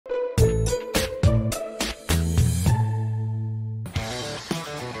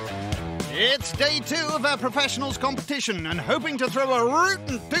It's day 2 of our professionals competition, and hoping to throw a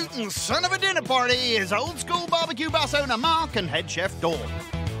rootin' son of a dinner party is old school barbecue bus owner Mark and head chef Dawn.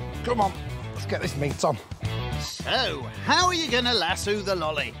 Come on, let's get this meat on. So, how are you going to lasso the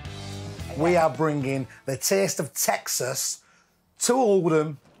lolly? We are bringing the taste of Texas to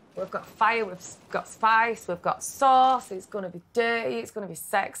Oldham. We've got fire, we've got spice, we've got sauce. It's going to be dirty, it's going to be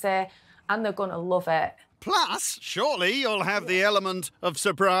sexy, and they're going to love it. Plus, surely you'll have the element of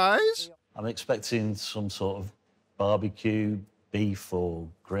surprise? I'm expecting some sort of barbecue, beef or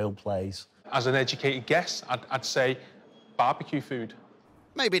grill place. As an educated guess, I'd say barbecue food.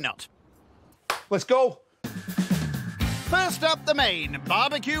 Maybe not. Let's go. First up, the main.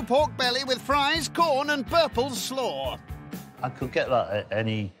 Barbecue pork belly with fries, corn and purple slaw. I could get that at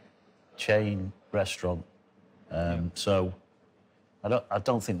any chain restaurant. So I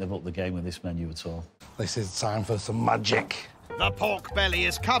don't think they've upped the game with this menu at all. This is time for some magic. The pork belly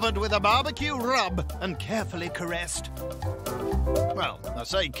is covered with a barbecue rub and carefully caressed. Well, I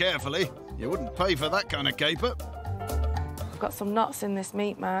say carefully. You wouldn't pay for that kind of caper. I've got some knots in this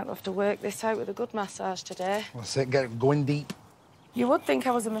meat, Mark. We'll have to work this out with a good massage today. That's it, get it going deep. You would think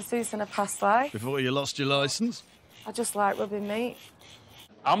I was a masseuse in a past life. Before you lost your licence? I just like rubbing meat.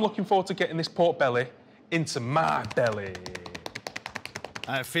 I'm looking forward to getting this pork belly into my belly.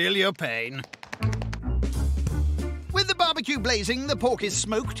 I feel your pain. With the barbecue blazing, the pork is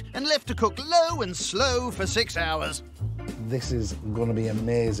smoked and left to cook low and slow for 6 hours. This is going to be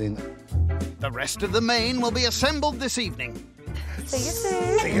amazing. The rest of the main will be assembled this evening. See you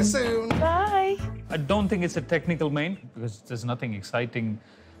soon. See you soon. Bye. I don't think it's a technical main because there's nothing exciting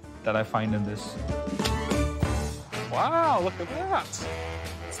that I find in this. Wow, look at that.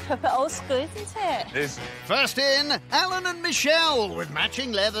 It's proper old school, isn't it? It is. First in, Alan and Michelle with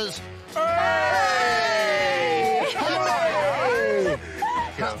matching leathers. Hey! Hey!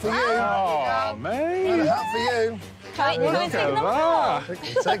 Hat for you. Oh, mate. And a hat for you. Try it. Look at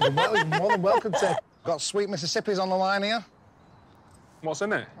that. Take them. Well, you're more than welcome to. Got sweet Mississippi's on the line here. What's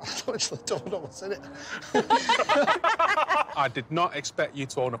in it? I literally don't know what's in it. I did not expect you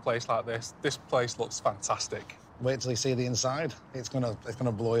to own a place like this. This place looks fantastic. Wait till you see the inside. It's gonna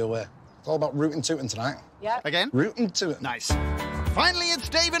blow you away. It's all about rootin' tootin' tonight. Yeah. Again? Rootin' tootin'. Nice. Finally, it's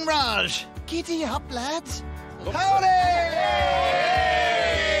Dave and Raj. Giddy up, lads. Howdy!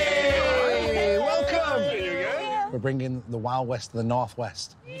 Hey! Welcome. We're bringing the Wild West to the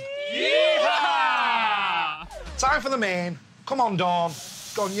Northwest. Yeehaw! Time for the main. Come on, Dawn.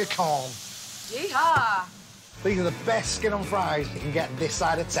 Go on your corn. Yeehaw. These are the best skin on fries you can get this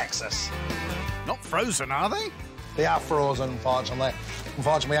side of Texas. Not frozen, are they? They are frozen, unfortunately.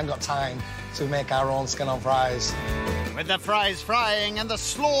 Unfortunately, we haven't got time to make our own skin on fries. With the fries frying and the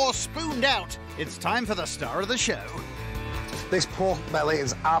slaw spooned out, it's time for the star of the show. This pork belly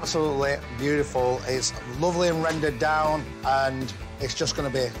is absolutely beautiful. It's lovely and rendered down, and it's just going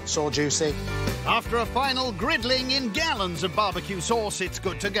to be so juicy. After a final griddling in gallons of barbecue sauce, it's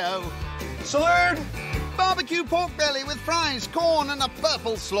good to go. Salute! Barbecue pork belly with fries, corn and a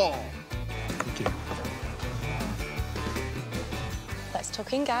purple slaw. Thank you. Let's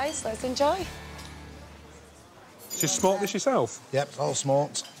tuck in, guys. Let's enjoy. Did you smoke this yourself? Yep, it's all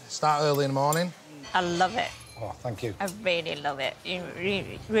smoked. Start early in the morning. I love it. Oh, thank you. I really love it. You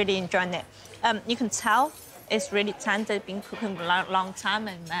really enjoying it. You can tell it's really tender, been cooking a long time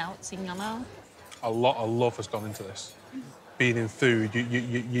and melts in your mouth. A lot of love has gone into this. Being in food,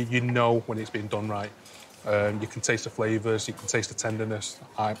 you know when it's been done right. You can taste the flavours, you can taste the tenderness.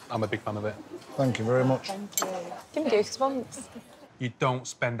 I'm a big fan of it. Thank you very much. Thank you. Give me goosebumps. You don't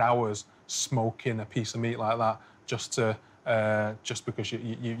spend hours smoking a piece of meat like that just because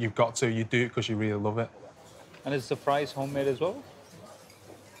you've got to. You do it because you really love it. And is the fries homemade as well?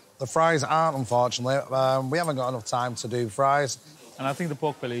 The fries aren't, unfortunately. We haven't got enough time to do fries. And I think the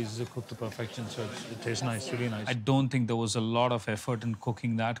pork belly is cooked to perfection, so it tastes nice, really nice. I don't think there was a lot of effort in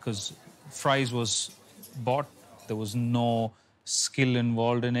cooking that because fries was bought. There was no skill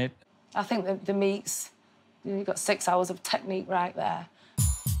involved in it. I think the meats, you've got 6 hours of technique right there.